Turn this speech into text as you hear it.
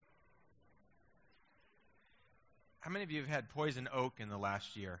many of you have had poison oak in the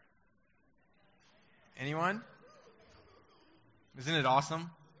last year? Anyone? Isn't it awesome?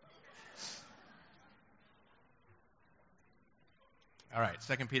 All right,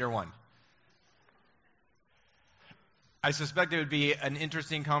 2 Peter 1. I suspect it would be an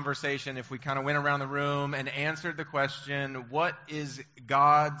interesting conversation if we kind of went around the room and answered the question, what is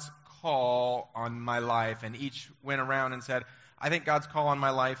God's call on my life? And each went around and said, I think God's call on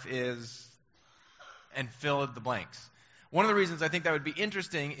my life is, and fill in the blanks. One of the reasons I think that would be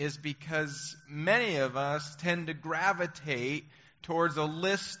interesting is because many of us tend to gravitate towards a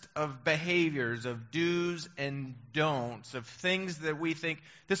list of behaviors, of do's and don'ts, of things that we think,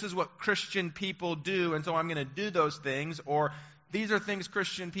 this is what Christian people do, and so I'm going to do those things, or these are things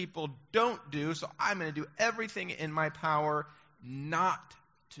Christian people don't do, so I'm going to do everything in my power not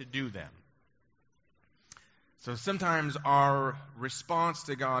to do them. So sometimes our response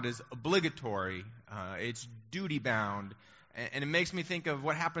to God is obligatory, it's duty-bound, and it makes me think of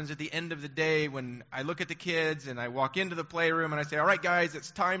what happens at the end of the day when I look at the kids and I walk into the playroom and I say, all right, guys, it's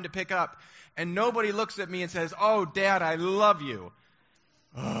time to pick up. And nobody looks at me and says, oh, Dad, I love you.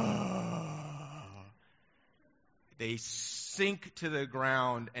 They sink to the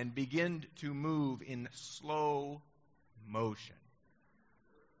ground and begin to move in slow motion.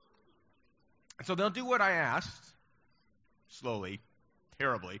 And so they'll do what I asked, slowly,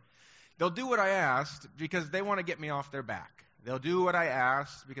 terribly. They'll do what I asked because they want to get me off their back. They'll do what I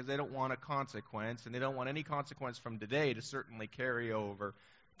asked because they don't want a consequence, and they don't want any consequence from today to certainly carry over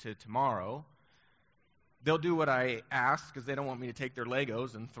to tomorrow. They'll do what I ask because they don't want me to take their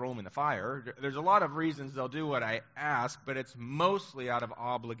Legos and throw them in the fire. There's a lot of reasons they'll do what I ask, but it's mostly out of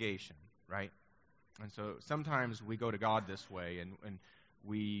obligation, right? And so sometimes we go to God this way, and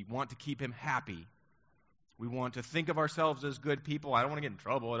we want to keep Him happy. We want to think of ourselves as good people. I don't want to get in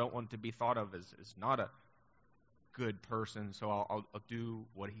trouble. I don't want to be thought of as not a good person, so I'll do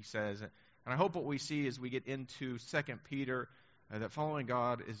what He says. And I hope what we see as we get into 2 Peter, that following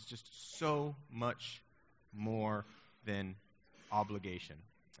God is just so much more than obligation.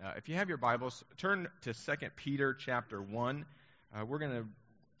 If you have your Bibles, turn to 2 Peter chapter 1. We're going to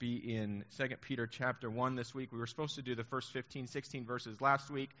be in 2 Peter chapter 1 this week. We were supposed to do the first 15, 16 verses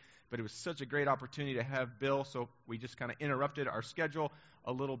last week, but it was such a great opportunity to have Bill, so we just kind of interrupted our schedule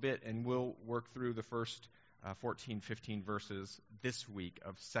a little bit, and we'll work through the first 14, 15 verses this week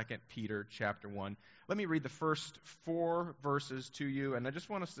of 2 Peter chapter 1. Let me read the first 4 verses to you, and I just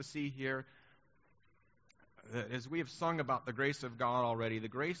want us to see here, as we have sung about the grace of God already, the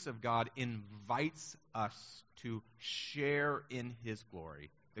grace of God invites us to share in His glory.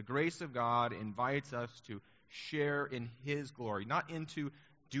 The grace of God invites us to share in His glory, not into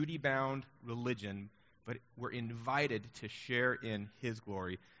duty-bound religion, but we're invited to share in His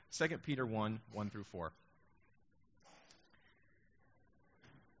glory. 2 Peter 1, 1 through 4.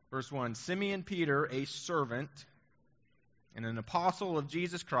 Verse 1, Simeon Peter, a servant and an apostle of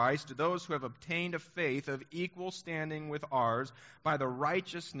Jesus Christ, to those who have obtained a faith of equal standing with ours by the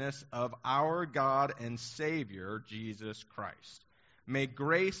righteousness of our God and Savior, Jesus Christ. May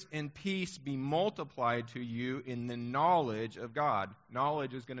grace and peace be multiplied to you in the knowledge of God.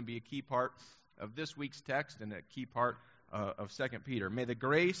 Knowledge is going to be a key part of this week's text and a key part of 2 Peter. May the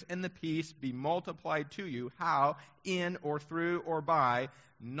grace and the peace be multiplied to you. How? In or through or by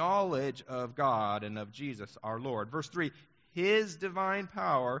knowledge of God and of Jesus our Lord. Verse 3, His divine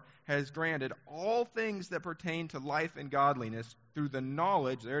power has granted all things that pertain to life and godliness through the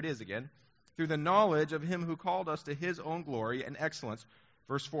knowledge, there it is again, through the knowledge of Him who called us to His own glory and excellence.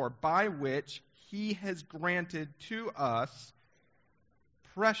 Verse 4, by which He has granted to us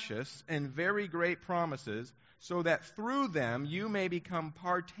precious and very great promises, so that through them you may become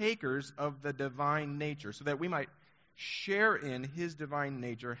partakers of the divine nature, so that we might share in His divine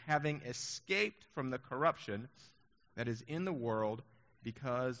nature, having escaped from the corruption that is in the world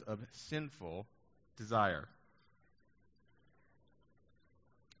because of sinful desire.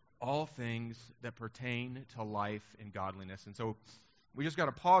 All things that pertain to life and godliness. And so we just got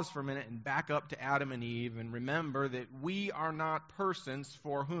to pause for a minute and back up to Adam and Eve and remember that we are not persons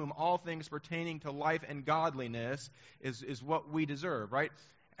for whom all things pertaining to life and godliness is what we deserve, right?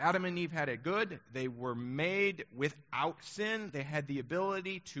 Adam and Eve had it good. They were made without sin. They had the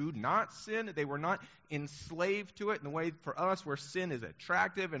ability to not sin. They were not enslaved to it in the way for us where sin is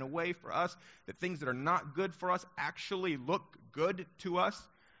attractive, in a way for us that things that are not good for us actually look good to us.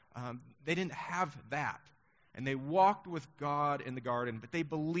 They didn't have that. And they walked with God in the garden, but they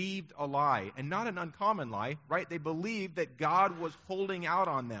believed a lie, and not an uncommon lie, right? They believed that God was holding out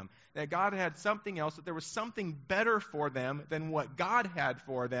on them, that God had something else, that there was something better for them than what God had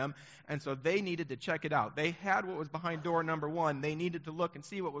for them, and so they needed to check it out. They had what was behind door number 1. They needed to look and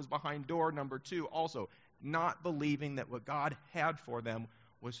see what was behind door number 2 also, not believing that what God had for them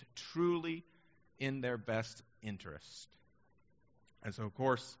was truly in their best interest. And so, of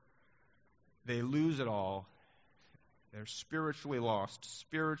course, they lose it all. They're spiritually lost,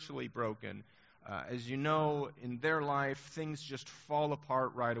 spiritually broken. As you know, in their life, things just fall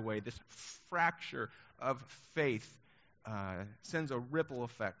apart right away. This fracture of faith sends a ripple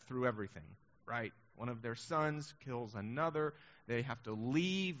effect through everything, right? One of their sons kills another. They have to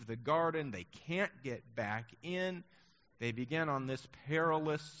leave the garden. They can't get back in. They begin on this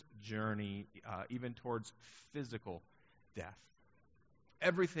perilous journey, even towards physical death.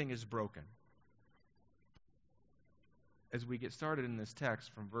 Everything is broken. As we get started in this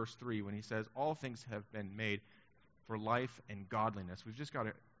text from verse 3, when he says, all things have been made for life and godliness, we've just got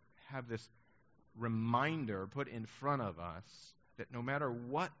to have this reminder put in front of us that no matter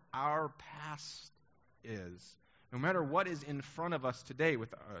what our past is, no matter what is in front of us today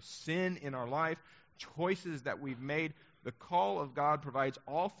with sin in our life, choices that we've made, the call of God provides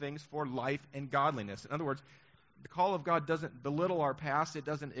all things for life and godliness. In other words, the call of God doesn't belittle our past, it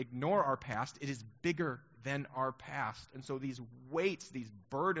doesn't ignore our past, it is bigger than our past. And so these weights, these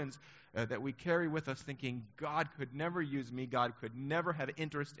burdens that we carry with us thinking, God could never use me, God could never have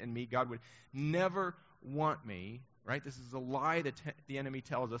interest in me, God would never want me, right? This is a lie that the enemy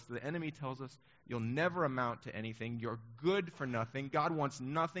tells us. The enemy tells us you'll never amount to anything, you're good for nothing, God wants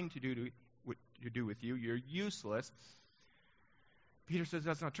nothing to do with you, you're useless. Peter says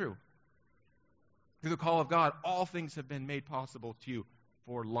that's not true. Through the call of God, all things have been made possible to you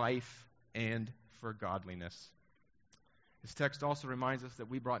for life and for godliness. This text also reminds us that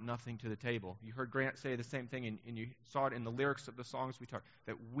we brought nothing to the table. You heard Grant say the same thing, and you saw it in the lyrics of the songs we talked,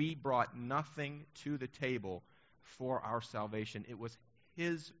 that we brought nothing to the table for our salvation. It was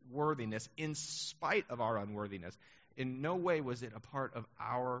His worthiness in spite of our unworthiness. In no way was it a part of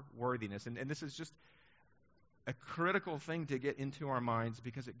our worthiness. And this is just a critical thing to get into our minds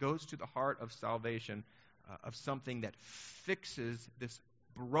because it goes to the heart of salvation, of something that fixes this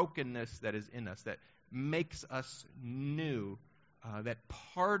brokenness that is in us, that makes us new, that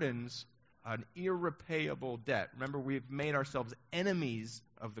pardons an irrepayable debt. Remember, we've made ourselves enemies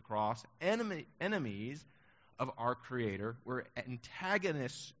of the cross, enemies of our Creator. We're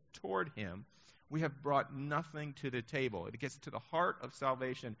antagonists toward Him. We have brought nothing to the table. It gets to the heart of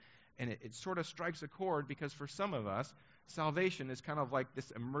salvation, and it sort of strikes a chord because for some of us, salvation is kind of like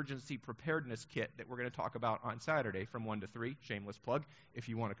this emergency preparedness kit that we're going to talk about on Saturday from 1 to 3. Shameless plug if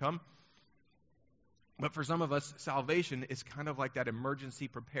you want to come. But for some of us, salvation is kind of like that emergency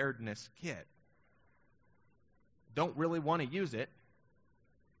preparedness kit. Don't really want to use it.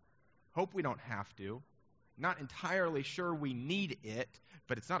 Hope we don't have to. Not entirely sure we need it,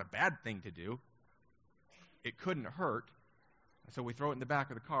 but it's not a bad thing to do. It couldn't hurt. So we throw it in the back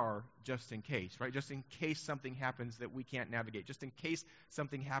of the car just in case, right? Just in case something happens that we can't navigate. Just in case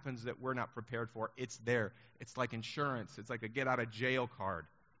something happens that we're not prepared for. It's there. It's like insurance. It's like a get-out-of-jail card.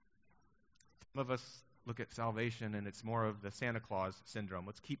 Some of us look at salvation and it's more of the Santa Claus syndrome.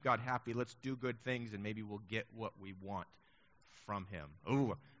 Let's keep God happy. Let's do good things and maybe we'll get what we want from Him.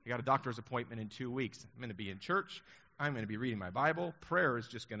 Oh, I got a doctor's appointment in 2 weeks. I'm going to be in church. I'm going to be reading my Bible. Prayer is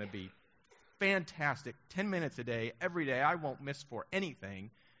just going to be fantastic. 10 minutes a day, every day. I won't miss for anything.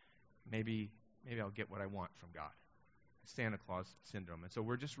 Maybe I'll get what I want from God. Santa Claus syndrome. And so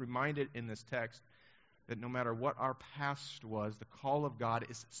we're just reminded in this text that no matter what our past was, the call of God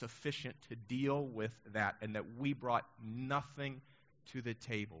is sufficient to deal with that, and that we brought nothing to the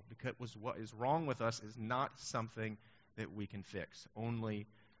table because what is wrong with us is not something that we can fix. Only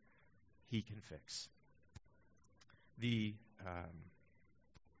He can fix. The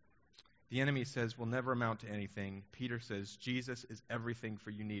enemy says we'll never amount to anything. Peter says Jesus is everything for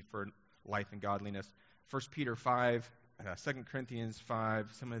you need for life and godliness. 1 Peter 5, 2 Corinthians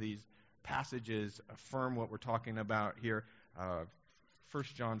 5, some of these passages affirm what we're talking about here. 1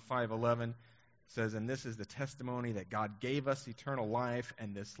 John 5:11 says, and this is the testimony that God gave us eternal life,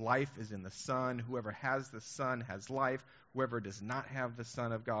 and this life is in the Son. Whoever has the Son has life. Whoever does not have the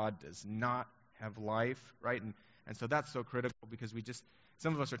Son of God does not have life, right? And so that's so critical because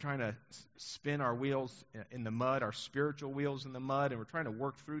some of us are trying to spin our wheels in the mud, our spiritual wheels in the mud, and we're trying to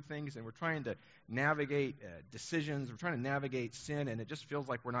work through things, and we're trying to navigate decisions, we're trying to navigate sin, and it just feels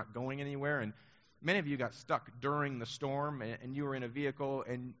like we're not going anywhere. And Many of you got stuck during the storm, and you were in a vehicle,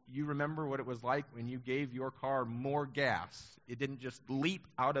 and you remember what it was like when you gave your car more gas. It didn't just leap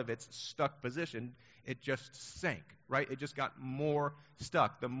out of its stuck position. It just sank, right? It just got more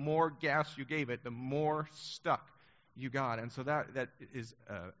stuck. The more gas you gave it, the more stuck you got. And so that is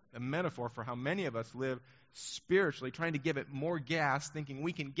a metaphor for how many of us live spiritually, trying to give it more gas, thinking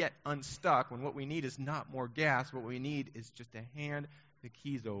we can get unstuck, when what we need is not more gas. What we need is just to hand the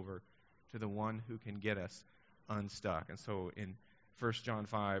keys over to the one who can get us unstuck. And so in 1 John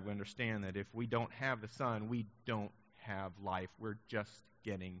 5, we understand that if we don't have the Son, we don't have life. We're just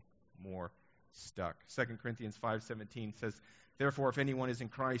getting more stuck. 2 Corinthians 5:17 says, therefore, if anyone is in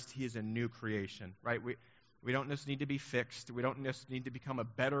Christ, he is a new creation, right? We don't just need to be fixed. We don't just need to become a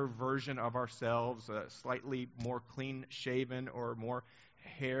better version of ourselves, slightly more clean-shaven or more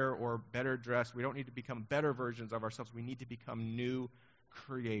hair or better dressed. We don't need to become better versions of ourselves. We need to become new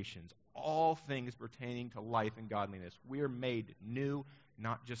creations. All things pertaining to life and godliness. We are made new,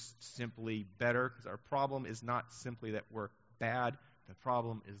 not just simply better, because our problem is not simply that we're bad. The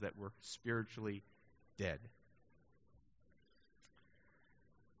problem is that we're spiritually dead.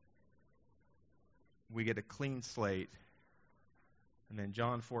 We get a clean slate. And then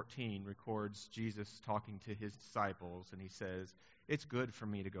John 14 records Jesus talking to his disciples, and he says, it's good for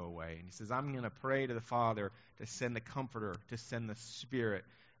me to go away. And he says, I'm going to pray to the Father to send the Comforter, to send the Spirit.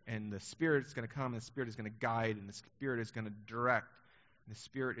 And the Spirit is going to come, and the Spirit is going to guide, and the Spirit is going to direct, and the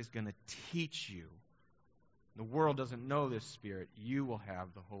Spirit is going to teach you. The world doesn't know this Spirit. You will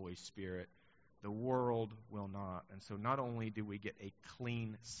have the Holy Spirit. The world will not. And so not only do we get a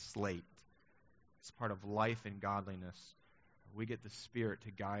clean slate, it's part of life and godliness, we get the Spirit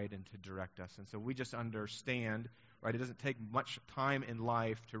to guide and to direct us. And so we just understand, right, it doesn't take much time in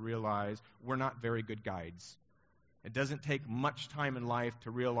life to realize we're not very good guides. It doesn't take much time in life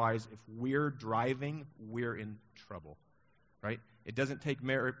to realize if we're driving, we're in trouble, right? It doesn't take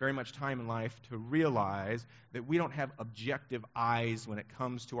very much time in life to realize that we don't have objective eyes when it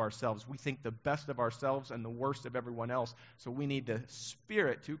comes to ourselves. We think the best of ourselves and the worst of everyone else, so we need the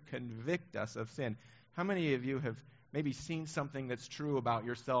Spirit to convict us of sin. How many of you have maybe seen something that's true about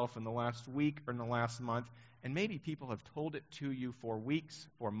yourself in the last week or in the last month, and maybe people have told it to you for weeks,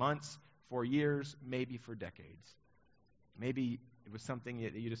 for months, for years, maybe for decades? Maybe it was something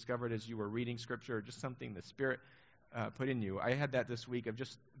that you discovered as you were reading Scripture, or just something the Spirit put in you. I had that this week of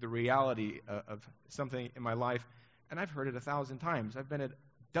just the reality of something in my life, and I've heard it 1,000 times. I've been at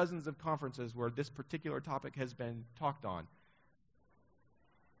dozens of conferences where this particular topic has been talked on.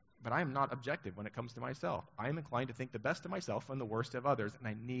 But I am not objective when it comes to myself. I am inclined to think the best of myself and the worst of others, and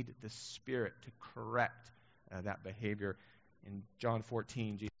I need the Spirit to correct that behavior. In John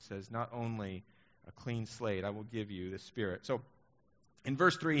 14, Jesus says, not only a clean slate, I will give you the Spirit. So in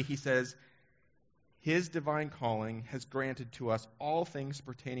verse 3, he says, his divine calling has granted to us all things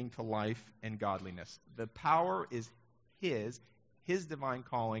pertaining to life and godliness. The power is his divine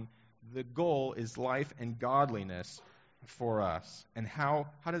calling. The goal is life and godliness for us. And how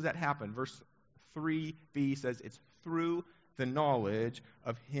does that happen? Verse 3b says it's through the knowledge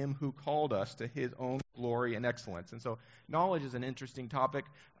of him who called us to his own glory and excellence. And so knowledge is an interesting topic.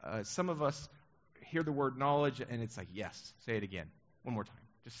 Some of us hear the word knowledge and it's like, yes, say it again. One more time.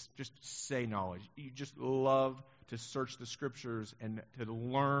 Just say knowledge. You just love to search the Scriptures and to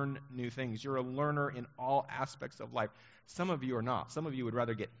learn new things. You're a learner in all aspects of life. Some of you are not. Some of you would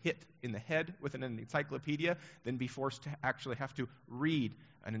rather get hit in the head with an encyclopedia than be forced to actually have to read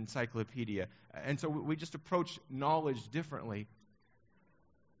an encyclopedia. And so we just approach knowledge differently.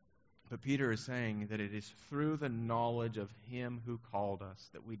 But Peter is saying that it is through the knowledge of him who called us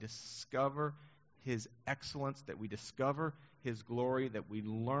that we discover his excellence, that we discover his glory, that we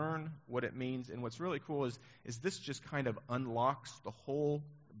learn what it means. And what's really cool is this just kind of unlocks the whole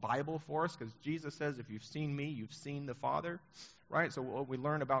Bible for us, because Jesus says, if you've seen me, you've seen the Father, right? So what we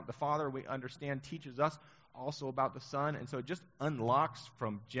learn about the Father, we understand, teaches us also about the Son. And so it just unlocks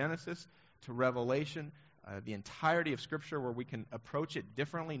from Genesis to Revelation the entirety of Scripture, where we can approach it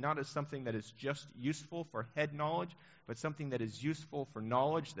differently, not as something that is just useful for head knowledge, but something that is useful for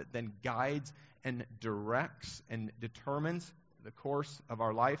knowledge that then guides and directs and determines the course of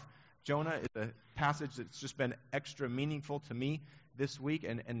our life. Jonah is a passage that's just been extra meaningful to me this week.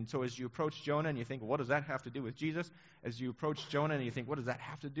 And so as you approach Jonah and you think, well, what does that have to do with Jesus? As you approach Jonah and you think, what does that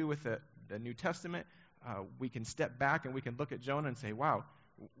have to do with the New Testament? We can step back and we can look at Jonah and say, wow,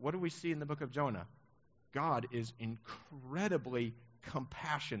 what do we see in the book of Jonah? God is incredibly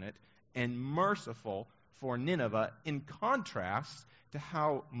compassionate and merciful for Nineveh, in contrast to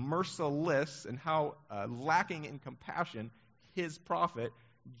how merciless and how lacking in compassion his prophet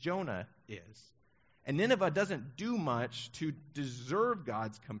Jonah is. And Nineveh doesn't do much to deserve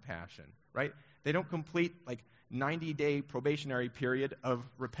God's compassion, right? They don't complete like 90-day probationary period of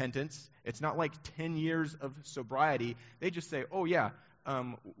repentance. It's not like 10 years of sobriety. They just say, oh yeah,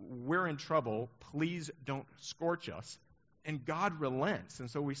 we're in trouble. Please don't scorch us. And God relents. And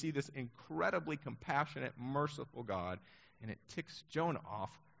so we see this incredibly compassionate, merciful God. And it ticks Jonah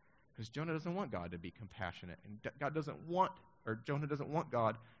off because Jonah doesn't want God to be compassionate. And Jonah doesn't want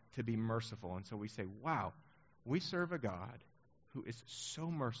God to be merciful. And so we say, wow, we serve a God who is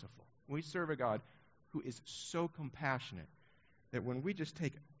so merciful. We serve a God who is so compassionate that when we just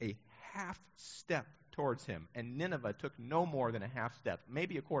take a half step towards him, and Nineveh took no more than a half step,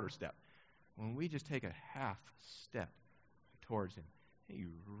 maybe a quarter step, when we just take a half step towards him, he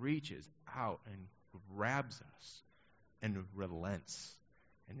reaches out and grabs us and relents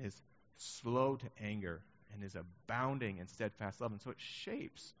and is slow to anger and is abounding in steadfast love. And so it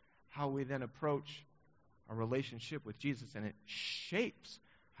shapes how we then approach our relationship with Jesus, and it shapes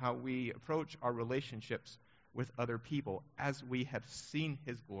how we approach our relationships with other people as we have seen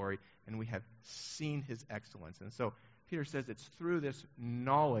his glory and we have seen his excellence. And so Peter says it's through this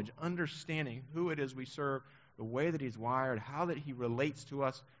knowledge, understanding who it is we serve, the way that he's wired, how that he relates to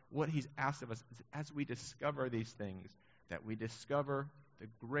us, what he's asked of us, as we discover these things, that we discover the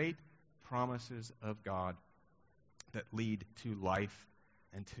great promises of God that lead to life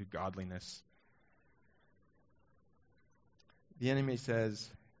and to godliness. The enemy says,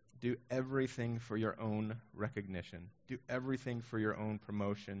 do everything for your own recognition. Do everything for your own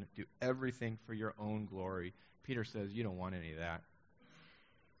promotion. Do everything for your own glory. Peter says, you don't want any of that.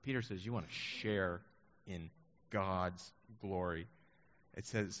 Peter says, you want to share in God's glory. It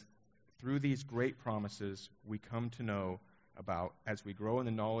says, through these great promises, we come to know about, as we grow in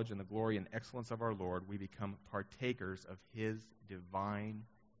the knowledge and the glory and excellence of our Lord, we become partakers of his divine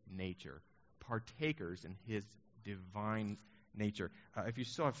nature. Partakers in his divine nature. If you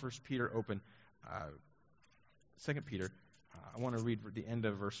saw 1 Peter open, 2 Peter, I want to read the end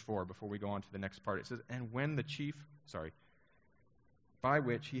of verse 4 before we go on to the next part. It says, and when by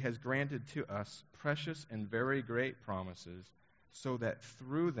which he has granted to us precious and very great promises, so that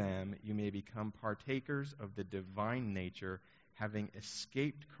through them you may become partakers of the divine nature, having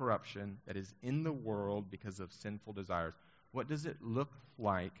escaped corruption that is in the world because of sinful desires. What does it look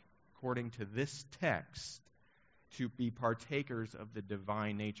like, according to this text, to be partakers of the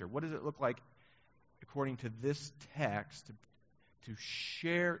divine nature? What does it look like, according to this text, to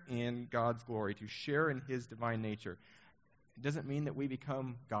share in God's glory, to share in his divine nature? It doesn't mean that we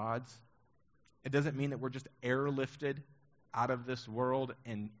become gods. It doesn't mean that we're just airlifted out of this world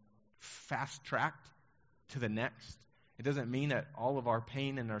and fast-tracked to the next. It doesn't mean that all of our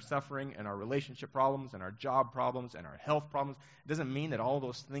pain and our suffering and our relationship problems and our job problems and our health problems, it doesn't mean that all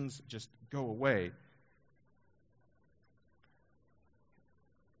those things just go away.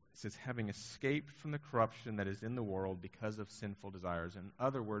 It says, having escaped from the corruption that is in the world because of sinful desires. In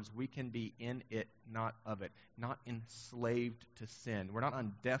other words, we can be in it, not of it, not enslaved to sin. We're not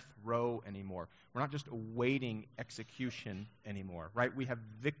on death row anymore. We're not just awaiting execution anymore, right? We have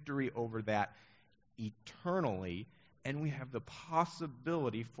victory over that eternally, and we have the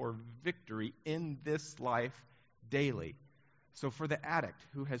possibility for victory in this life daily. So for the addict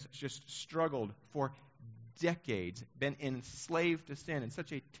who has just struggled for decades, been enslaved to sin in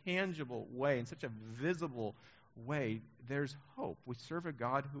such a tangible way, in such a visible way, there's hope. We serve a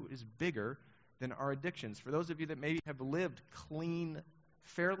God who is bigger than our addictions. For those of you that maybe have lived clean,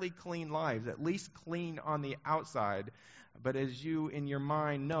 fairly clean lives, at least clean on the outside, but as you in your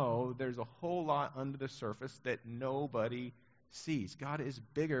mind know, there's a whole lot under the surface that nobody sees. God is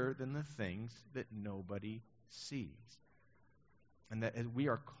bigger than the things that nobody sees. And that we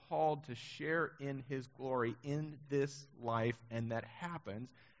are called to share in his glory in this life, and that happens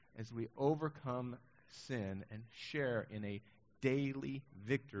as we overcome sin and share in a daily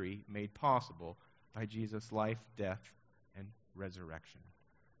victory made possible by Jesus' life, death, and resurrection.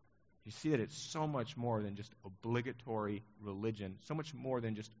 You see that it's so much more than just obligatory religion, so much more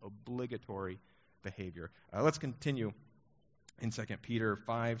than just obligatory behavior. Let's continue in 2 Peter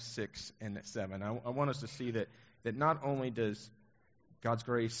 5, 6, and 7. I want us to see that not only does God's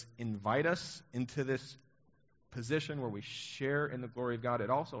grace invite us into this position where we share in the glory of God, it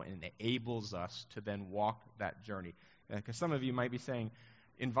also enables us to then walk that journey. Because some of you might be saying,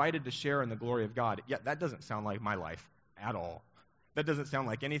 invited to share in the glory of God. Yeah, that doesn't sound like my life at all. That doesn't sound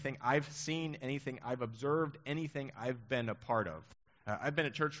like anything I've seen, anything I've observed, anything I've been a part of. I've been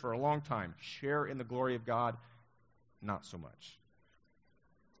at church for a long time. Share in the glory of God, not so much.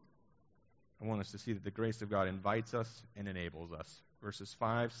 I want us to see that the grace of God invites us and enables us verses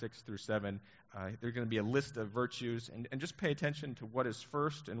 5, 6 through 7. There's going to be a list of virtues, and just pay attention to what is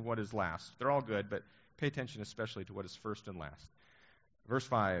first and what is last. They're all good, but pay attention especially to what is first and last. Verse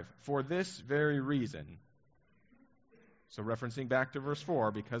 5, for this very reason, so referencing back to verse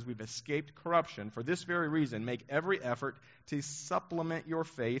 4, because we've escaped corruption, for this very reason, make every effort to supplement your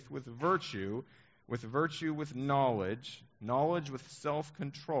faith with virtue with knowledge, knowledge with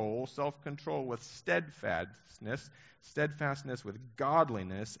self-control, self-control with steadfastness with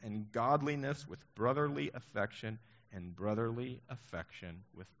godliness, and godliness with brotherly affection, and brotherly affection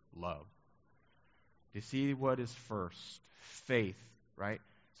with love. Do you see what is first? Faith, right?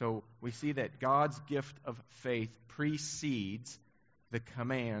 So we see that God's gift of faith precedes the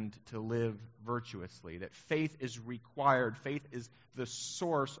command to live virtuously, that faith is required. Faith is the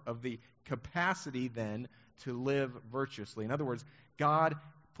source of the capacity then to live virtuously. In other words, God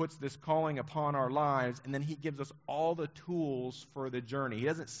puts this calling upon our lives, and then he gives us all the tools for the journey. He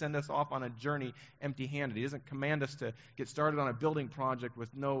doesn't send us off on a journey empty-handed. He doesn't command us to get started on a building project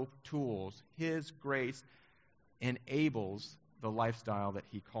with no tools. His grace enables the lifestyle that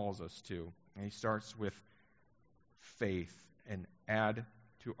he calls us to. And he starts with faith and add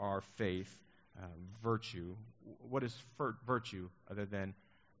to our faith virtue. What is virtue other than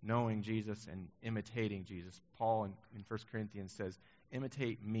knowing Jesus and imitating Jesus? Paul in 1 Corinthians says,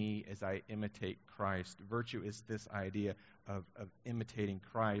 imitate me as I imitate Christ. Virtue is this idea of imitating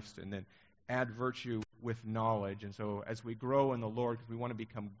Christ, and then add virtue with knowledge. And so as we grow in the Lord, because we want to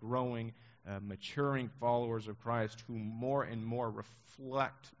become growing, maturing followers of Christ who more and more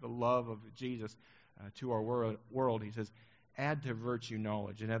reflect the love of Jesus to our world, he says, add to virtue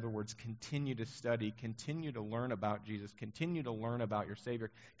knowledge. In other words, continue to study, continue to learn about Jesus, continue to learn about your Savior,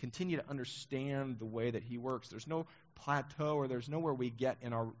 continue to understand the way that he works. There's no plateau, or there's nowhere we get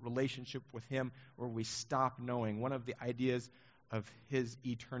in our relationship with him where we stop knowing. One of the ideas of his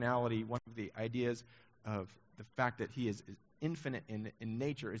eternality, one of the ideas of the fact that he is infinite in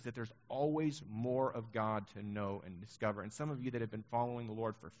nature, is that there's always more of God to know and discover. And some of you that have been following the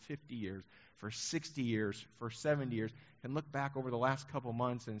Lord for 50 years, for 60 years, for 70 years, can look back over the last couple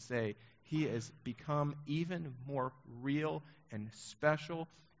months and say, he has become even more real and special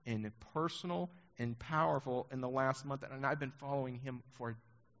and personal and powerful in the last month. And I've been following him for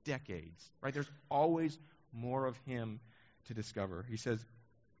decades, right? There's always more of him to discover. He says,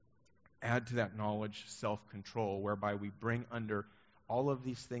 add to that knowledge self-control, whereby we bring under all of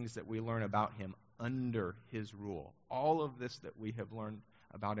these things that we learn about him under his rule. All of this that we have learned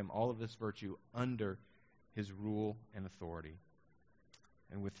about him, all of this virtue under his rule and authority.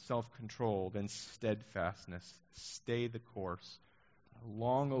 And with self-control, then steadfastness, stay the course,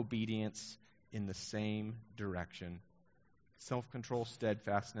 long obedience in the same direction. Self-control,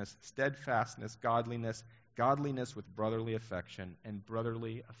 steadfastness, godliness, godliness with brotherly affection, and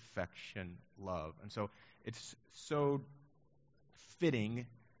brotherly affection, love. And so it's so fitting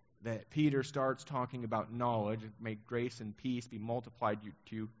that Peter starts talking about knowledge. May grace and peace be multiplied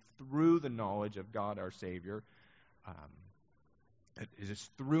to you through the knowledge of God our Savior. It is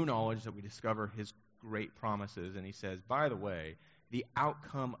through knowledge that we discover his great promises. And he says, by the way, the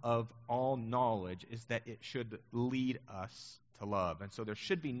outcome of all knowledge is that it should lead us to love. And so there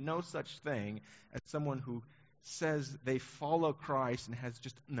should be no such thing as someone who says they follow Christ and has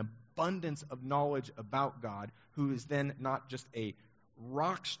just an abundance of knowledge about God, who is then not just a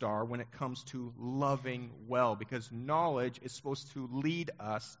rock star when it comes to loving well, because knowledge is supposed to lead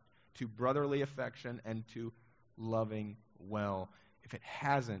us to brotherly affection and to loving well. If it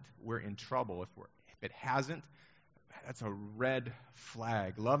hasn't, we're in trouble. If it hasn't, that's a red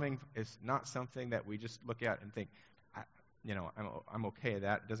flag. Loving is not something that we just look at and think, I'm okay with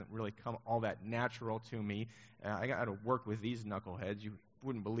that. It doesn't really come all that natural to me. I got to work with these knuckleheads. You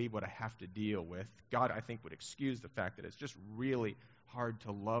wouldn't believe what I have to deal with. God, I think, would excuse the fact that it's just really hard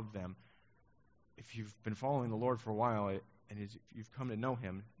to love them. If you've been following the Lord for a while, and if you've come to know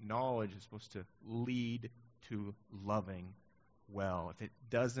him, knowledge is supposed to lead to loving well. If it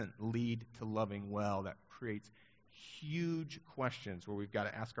doesn't lead to loving well, that creates huge questions where we've got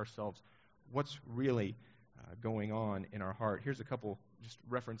to ask ourselves, what's really going on in our heart? Here's a couple just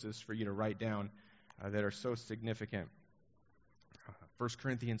references for you to write down that are so significant. 1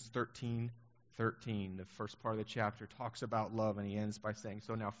 Corinthians 13:13, the first part of the chapter, talks about love, and he ends by saying,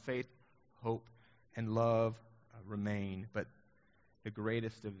 so now faith, hope, and love remain, but the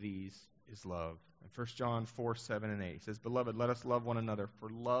greatest of these is love. And 1 John 4:7-8 says, beloved, let us love one another, for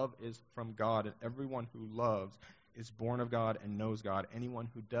love is from God, and everyone who loves is born of God and knows God. Anyone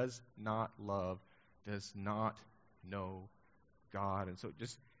who does not love does not know God. And so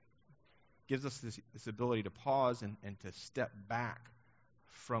just gives us this ability to pause and to step back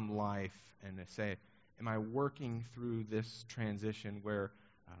from life and to say, am I working through this transition where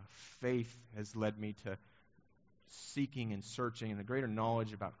faith has led me to seeking and searching and a greater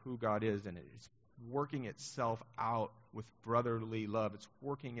knowledge about who God is, and it's working itself out with brotherly love. It's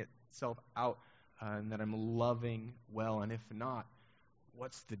working itself out and that I'm loving well. And if not,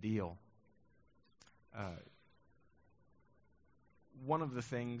 what's the deal? One of the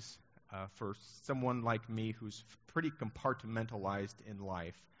things for someone like me who's pretty compartmentalized in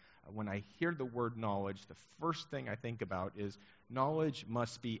life, when I hear the word knowledge, the first thing I think about is knowledge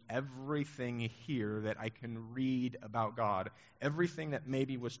must be everything here that I can read about God, everything that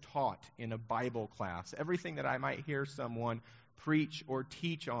maybe was taught in a Bible class, everything that I might hear someone preach or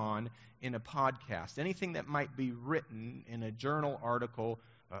teach on in a podcast, anything that might be written in a journal article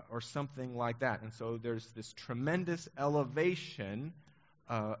or something like that. And so there's this tremendous elevation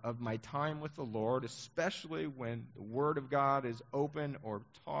of my time with the Lord, especially when the Word of God is open or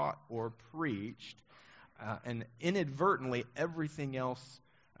taught or preached, and inadvertently everything else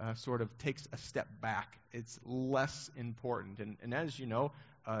sort of takes a step back. It's less important. And as you know,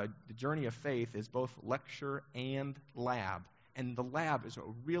 the journey of faith is both lecture and lab. And the lab is a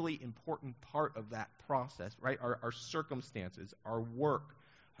really important part of that process, right? Our circumstances, our work,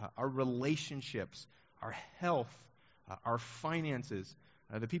 our relationships, our health, our finances,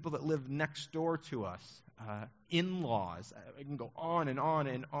 the people that live next door to us, in-laws. I can go on and on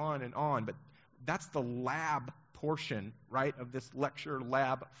and on and on, but that's the lab portion, right, of this lecture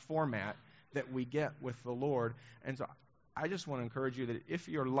lab format that we get with the Lord. And so I just want to encourage you that if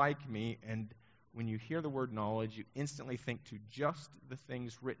you're like me and when you hear the word knowledge, you instantly think to just the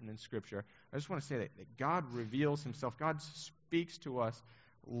things written in Scripture, I just want to say that God reveals himself. God speaks to us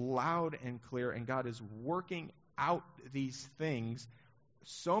loud and clear, and God is working out these things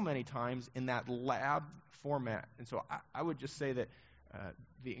so many times in that lab format. And so I would just say that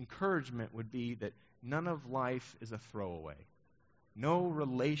the encouragement would be that none of life is a throwaway. No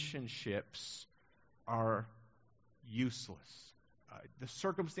relationships are useless. The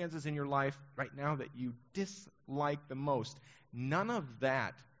circumstances in your life right now that you dislike the most, none of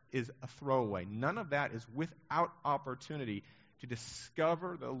that is a throwaway. None of that is without opportunity to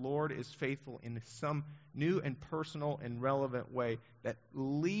discover the Lord is faithful in some new and personal and relevant way that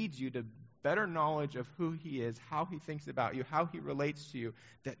leads you to better knowledge of who he is, how he thinks about you, how he relates to you,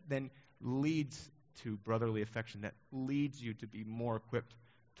 that then leads to brotherly affection, that leads you to be more equipped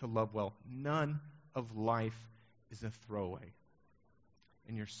to love well. None of life is a throwaway.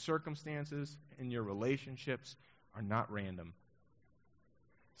 And your circumstances and your relationships are not random.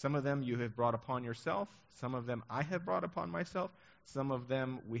 Some of them you have brought upon yourself. Some of them I have brought upon myself. Some of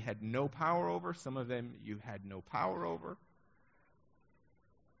them we had no power over. Some of them you had no power over.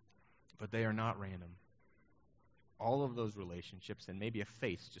 But they are not random. All of those relationships, and maybe a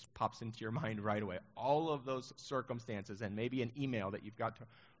face just pops into your mind right away. All of those circumstances, and maybe an email that you've got to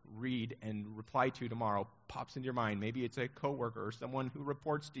read and reply to tomorrow pops into your mind. Maybe it's a coworker or someone who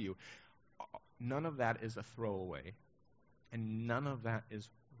reports to you. None of that is a throwaway. And none of that is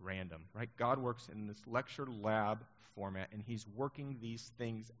random, right? God works in this lecture lab format, and he's working these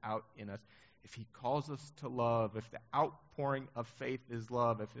things out in us. If he calls us to love, if the outpouring of faith is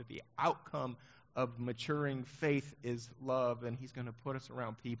love, if the outcome of maturing faith is love, then he's going to put us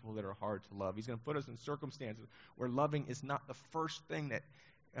around people that are hard to love. He's going to put us in circumstances where loving is not the first thing that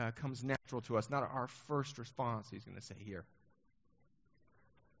comes natural to us, not our first response. He's going to say, here,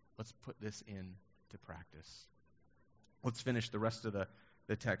 let's put this into practice. Let's finish the rest of the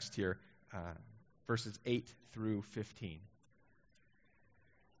text here, verses 8 through 15.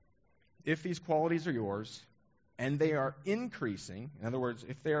 If these qualities are yours, and they are increasing, in other words,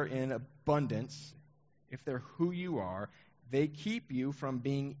 if they are in abundance, if they're who you are, they keep you from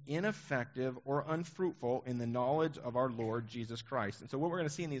being ineffective or unfruitful in the knowledge of our Lord Jesus Christ. And so what we're going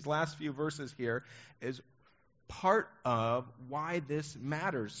to see in these last few verses here is part of why this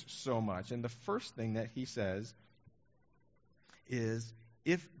matters so much. And the first thing that he says is,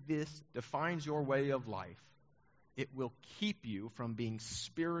 if this defines your way of life, it will keep you from being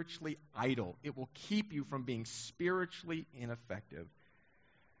spiritually idle. It will keep you from being spiritually ineffective.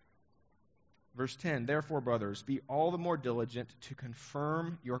 Verse 10, therefore, brothers, be all the more diligent to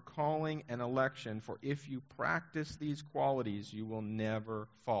confirm your calling and election, for if you practice these qualities, you will never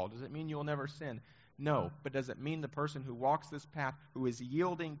fall. Does it mean you will never sin? No. But does it mean the person who walks this path, who is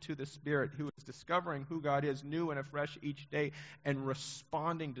yielding to the Spirit, who is discovering who God is new and afresh each day and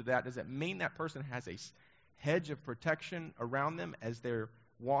responding to that, does it mean that person has a hedge of protection around them as they're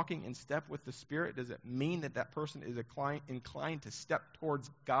walking in step with the Spirit? Does it mean that that person is inclined to step towards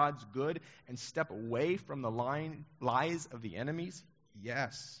God's good and step away from the lies of the enemies?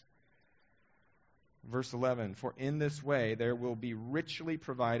 Yes. Verse 11, for in this way there will be richly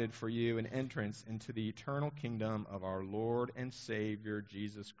provided for you an entrance into the eternal kingdom of our Lord and Savior,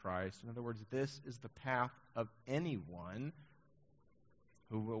 Jesus Christ. In other words, this is the path of anyone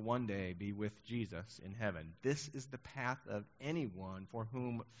who will one day be with Jesus in heaven. This is the path of anyone for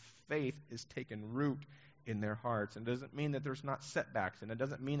whom faith is taken root in their hearts. And it doesn't mean that there's not setbacks, and it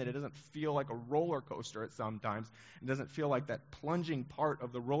doesn't mean that it doesn't feel like a roller coaster at some times. It doesn't feel like that plunging part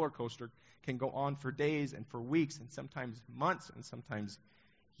of the roller coaster can go on for days and for weeks and sometimes months and sometimes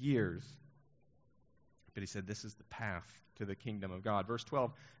years. But he said this is the path to the kingdom of God. Verse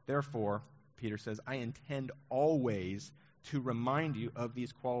 12, therefore, Peter says, I intend always to remind you of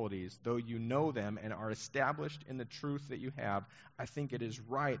these qualities, though you know them and are established in the truth that you have. I think it is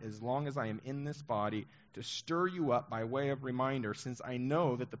right, as long as I am in this body, to stir you up by way of reminder, since I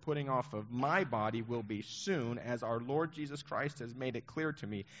know that the putting off of my body will be soon, as our Lord Jesus Christ has made it clear to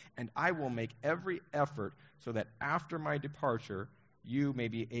me, and I will make every effort so that after my departure you may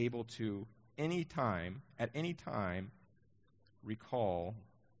be able to at any time recall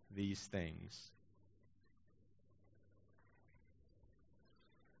these things.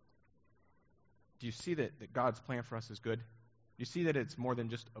 Do you see that God's plan for us is good? Do you see that it's more than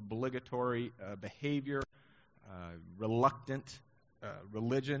just obligatory behavior, reluctant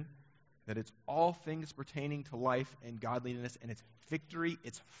religion, that it's all things pertaining to life and godliness, and it's victory,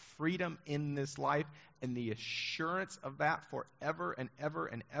 it's freedom in this life, and the assurance of that forever and ever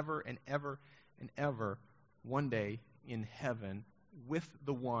and ever and ever and ever, one day in heaven with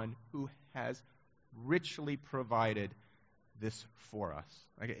the one who has richly provided this for us.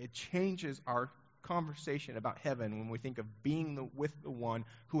 Like, it changes our conversation about heaven when we think of being with the one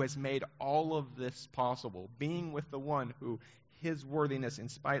who has made all of this possible, being with the one who his worthiness in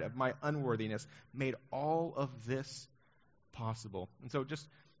spite of my unworthiness made all of this possible. And so just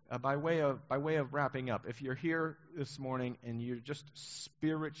by way of wrapping up, if you're here this morning and you're just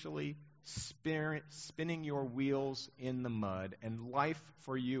spiritually spinning your wheels in the mud, and life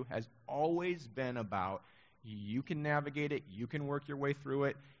for you has always been about you can navigate it, you can work your way through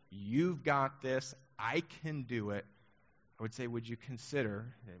it, you've got this, I can do it, I would say, would you consider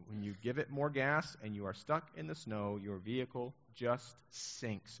that when you give it more gas and you are stuck in the snow, your vehicle just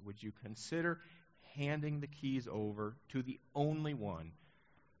sinks? Would you consider handing the keys over to the only one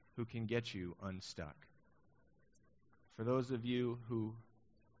who can get you unstuck? For those of you who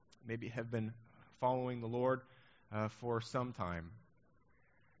maybe have been following the Lord for some time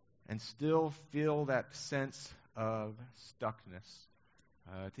and still feel that sense of stuckness,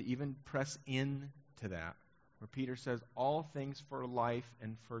 to even press into that, where Peter says all things for life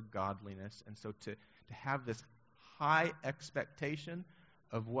and for godliness. And so to have this high expectation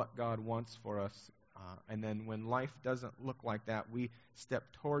of what God wants for us, and then when life doesn't look like that, we step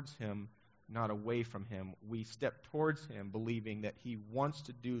towards him, not away from him. We step towards him believing that he wants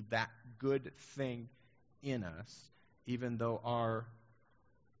to do that good thing in us, even though our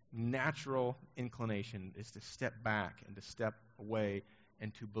natural inclination is to step back and to step away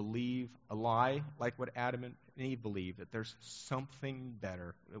and to believe a lie like what Adam and Eve believed, that there's something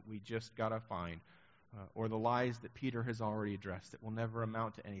better that we just got to find, or the lies that Peter has already addressed that will never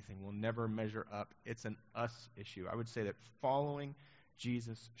amount to anything, will never measure up. It's an us issue. I would say that following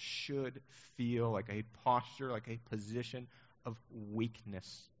Jesus should feel like a posture, like a position of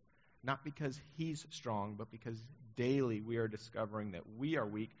weakness, not because he's strong, but because daily we are discovering that we are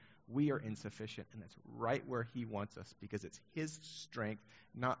weak, we are insufficient, and that's right where he wants us, because it's his strength,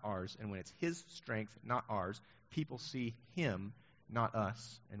 not ours. And when it's his strength, not ours, people see him, not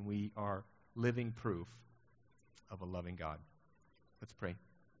us, and we are living proof of a loving God. Let's pray.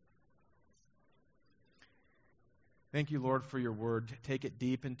 Thank you, Lord, for your word. Take it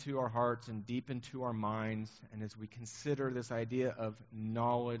deep into our hearts and deep into our minds. And as we consider this idea of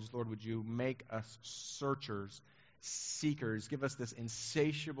knowledge, Lord, would you make us searchers, seekers, give us this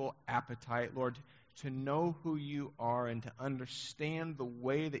insatiable appetite, Lord, to know who you are and to understand the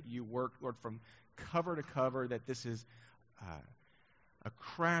way that you work, Lord, from cover to cover, that this is a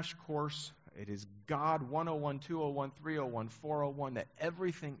crash course. It is God 101, 201, 301, 401, that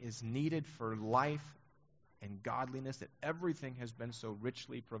everything is needed for life and godliness, that everything has been so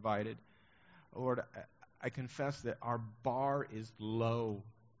richly provided. Lord, I confess that our bar is low.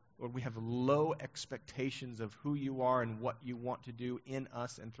 Lord, we have low expectations of who you are and what you want to do in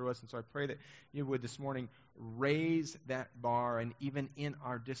us and through us. And so I pray that you would this morning raise that bar, and even in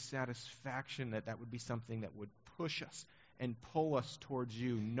our dissatisfaction, that would be something that would push us and pull us towards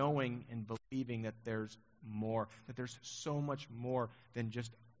you, knowing and believing that there's more, that there's so much more than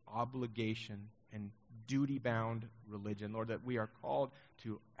just obligation and duty-bound religion. Lord, that we are called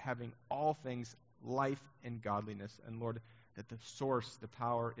to having all things life and godliness. And Lord, that the source, the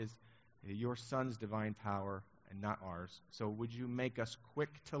power is your Son's divine power and not ours. So would you make us quick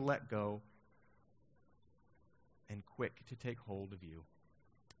to let go and quick to take hold of you.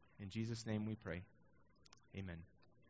 In Jesus' name we pray. Amen.